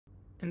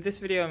In this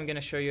video, I'm going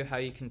to show you how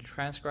you can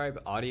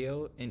transcribe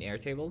audio in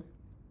Airtable.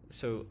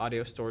 So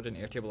audio stored in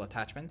Airtable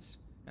attachments,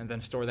 and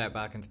then store that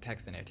back into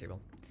text in Airtable.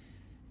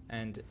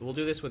 And we'll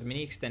do this with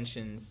mini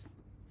extensions,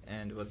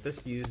 and what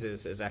this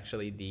uses is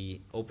actually the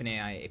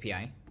OpenAI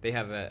API. They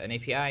have an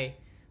API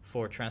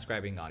for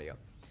transcribing audio.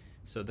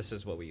 So this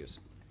is what we use.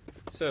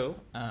 So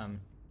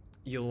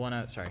you'll want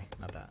to, sorry,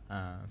 not that,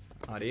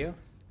 audio.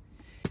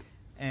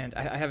 And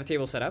I have a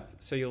table set up,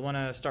 so you'll want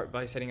to start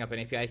by setting up an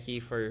API key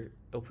for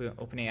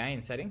OpenAI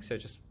in settings. So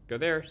just go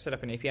there, set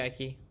up an API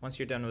key. Once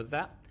you're done with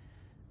that,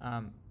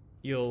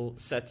 you'll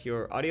set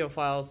your audio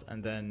files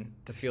and then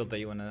the field that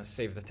you want to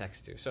save the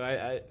text to.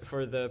 So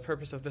for the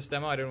purpose of this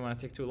demo, I didn't want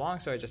to take too long,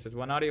 so I just did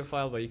one audio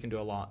file, but you can do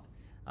a lot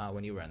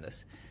when you run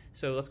this.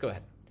 So let's go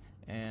ahead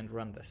and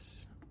run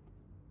this.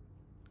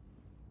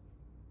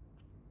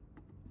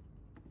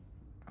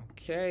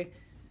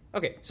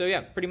 Okay, so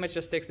yeah, pretty much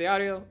just takes the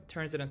audio,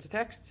 turns it into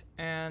text,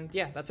 and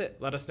yeah, that's it.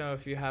 Let us know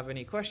if you have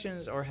any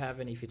questions or have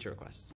any feature requests.